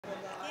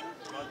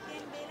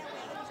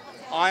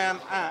I am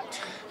at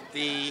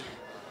the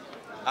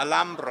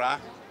Alhambra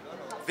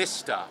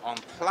Vista on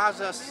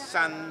Plaza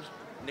San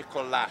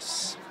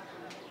Nicolas,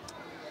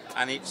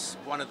 and it's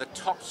one of the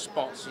top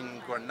spots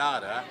in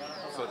Granada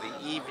for the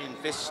evening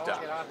vista.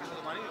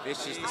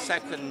 This is the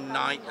second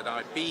night that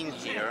I've been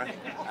here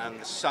and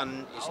the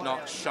sun is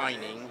not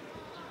shining,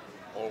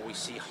 or we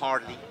see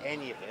hardly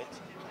any of it.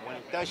 When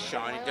it does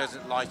shine, it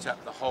doesn't light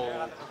up the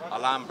whole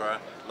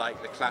Alhambra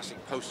like the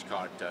classic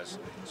postcard does.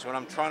 So when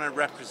I'm trying to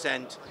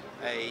represent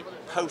a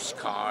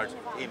postcard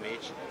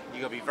image,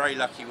 you've got to be very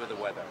lucky with the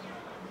weather.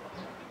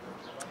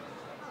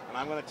 And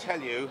I'm going to tell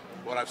you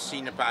what I've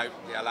seen about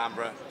the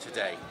Alhambra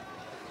today.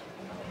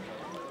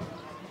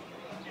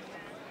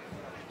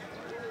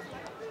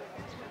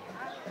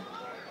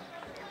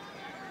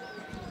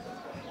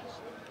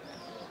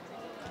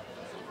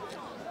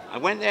 I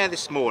went there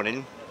this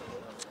morning,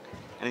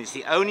 and it's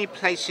the only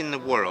place in the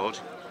world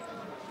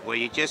where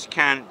you just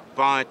can't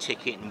buy a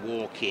ticket and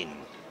walk in.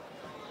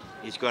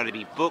 It's got to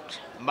be booked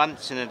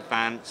months in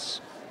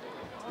advance,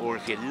 or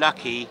if you're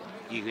lucky,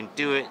 you can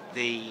do it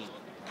the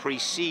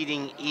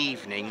preceding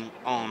evening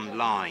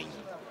online.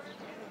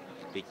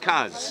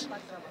 Because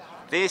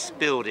this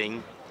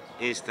building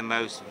is the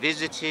most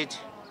visited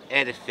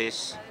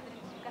edifice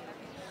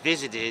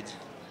visited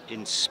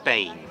in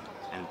Spain.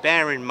 And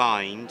bear in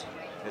mind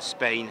that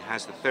Spain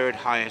has the third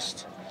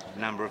highest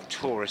number of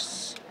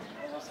tourists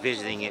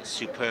visiting its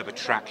superb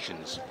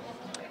attractions.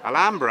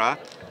 Alhambra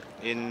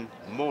in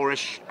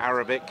Moorish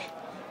Arabic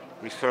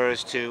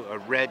refers to a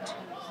red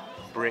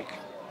brick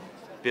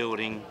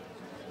building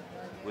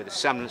with the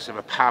semblance of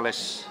a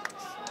palace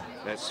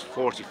that's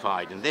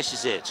fortified, and this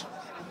is it.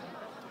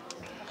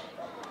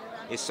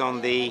 It's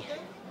on the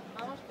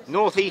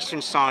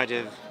northeastern side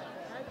of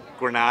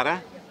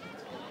Granada,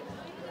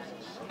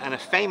 and a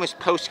famous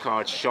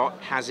postcard shot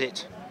has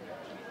it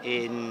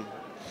in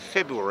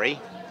February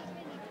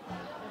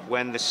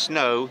when the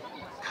snow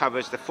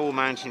covers the full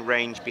mountain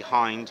range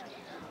behind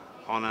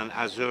on an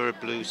azure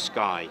blue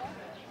sky,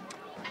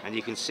 and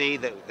you can see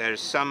that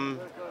there's some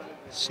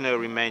snow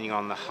remaining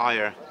on the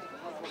higher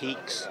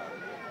peaks,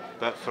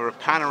 but for a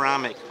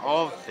panoramic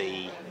of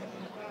the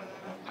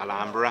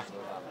Alhambra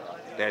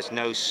there's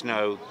no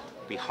snow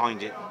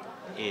behind it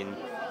in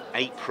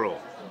April.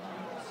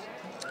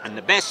 And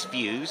the best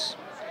views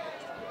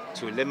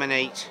to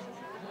eliminate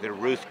the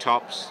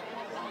rooftops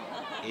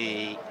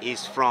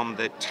is from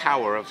the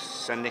tower of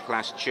St.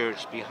 Nicolas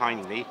Church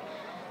behind me,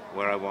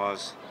 where I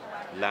was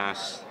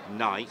last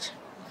night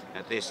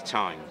at this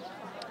time.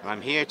 And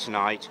I'm here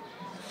tonight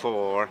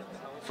for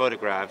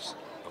photographs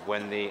of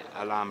when the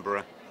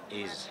Alhambra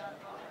is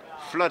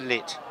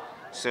floodlit,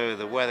 so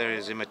the weather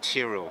is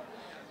immaterial.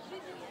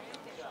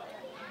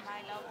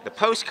 The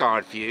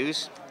postcard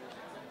views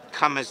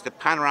come as the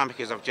panoramic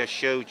as I've just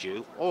showed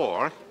you,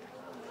 or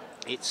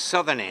its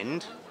southern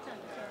end,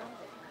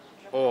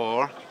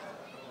 or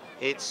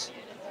its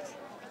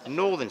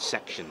northern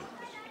section.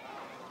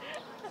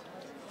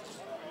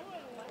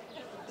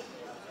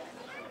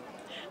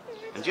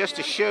 And just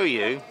to show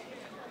you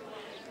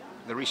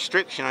the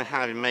restriction I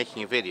have in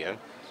making a video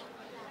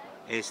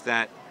is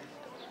that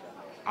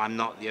I'm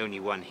not the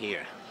only one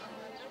here.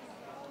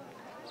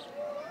 It's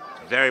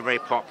a very, very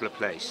popular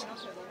place,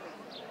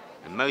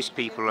 and most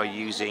people are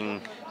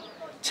using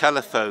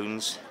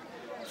telephones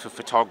for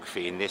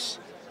photography in this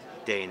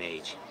day and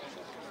age.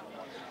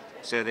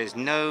 So there's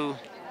no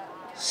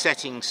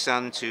setting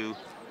sun to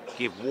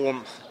give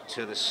warmth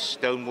to the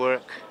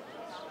stonework.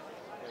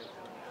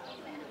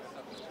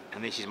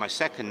 And this is my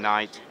second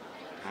night,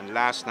 and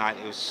last night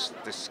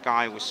the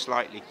sky was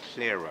slightly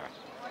clearer.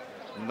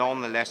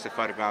 Nonetheless, the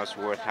photographs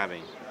were worth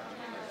having.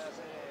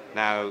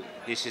 Now,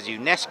 this is a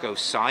UNESCO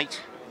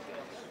site,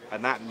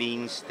 and that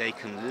means they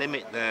can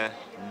limit the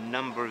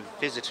number of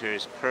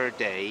visitors per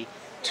day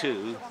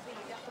to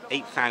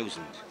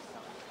 8,000.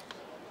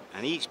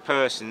 And each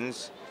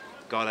person's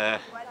got a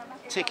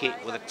ticket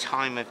with a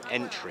time of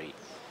entry,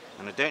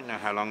 and I don't know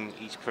how long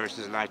each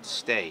person is allowed to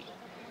stay.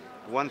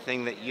 One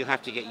thing that you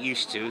have to get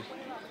used to,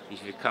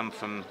 if you come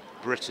from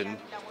Britain,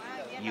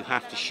 you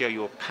have to show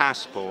your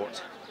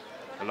passport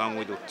along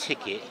with your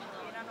ticket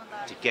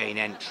to gain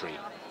entry.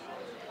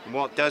 And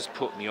what does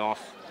put me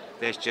off,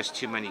 there's just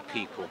too many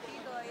people,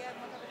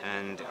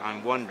 and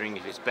I'm wondering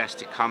if it's best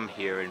to come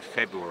here in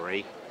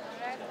February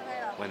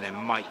when there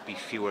might be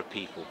fewer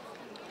people.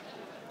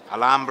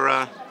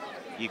 Alhambra,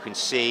 you can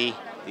see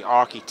the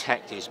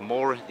architecture is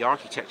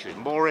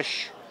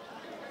Moorish,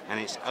 and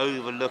it's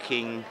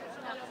overlooking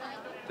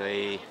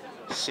the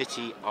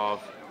city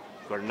of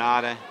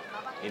Granada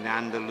in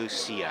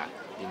Andalucía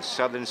in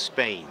southern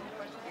Spain,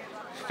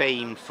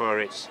 famed for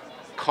its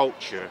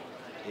culture,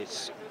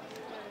 its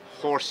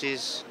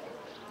horses,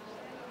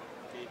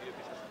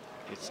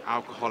 its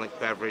alcoholic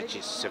beverage,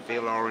 its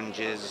Seville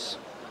oranges,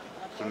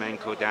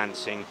 flamenco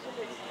dancing.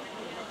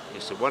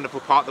 It's a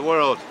wonderful part of the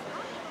world.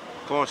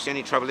 Of course, the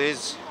only trouble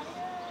is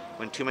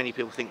when too many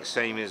people think the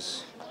same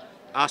as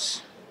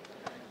us,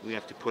 we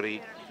have to put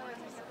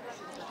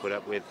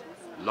up with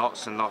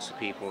lots and lots of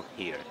people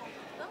here.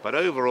 But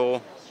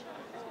overall,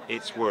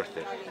 it's worth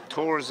it.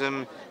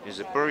 Tourism is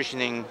a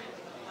burgeoning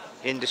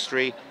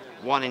industry.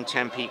 1 in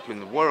 10 people in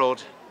the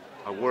world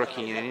are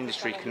working in an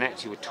industry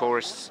connected with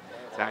tourists.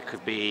 That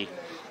could be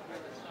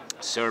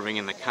serving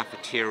in the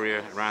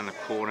cafeteria around the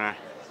corner,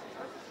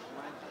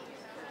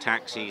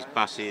 taxis,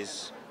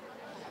 buses,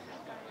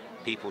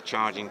 people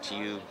charging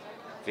to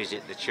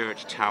visit the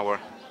church tower.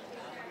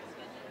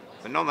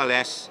 But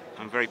nonetheless,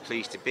 I'm very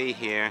pleased to be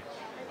here,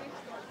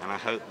 and I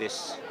hope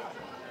this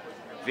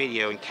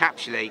video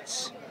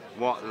encapsulates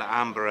what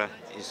Alhambra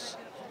is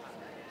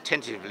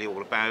tentatively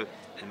all about,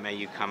 and may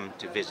you come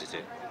to visit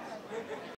it.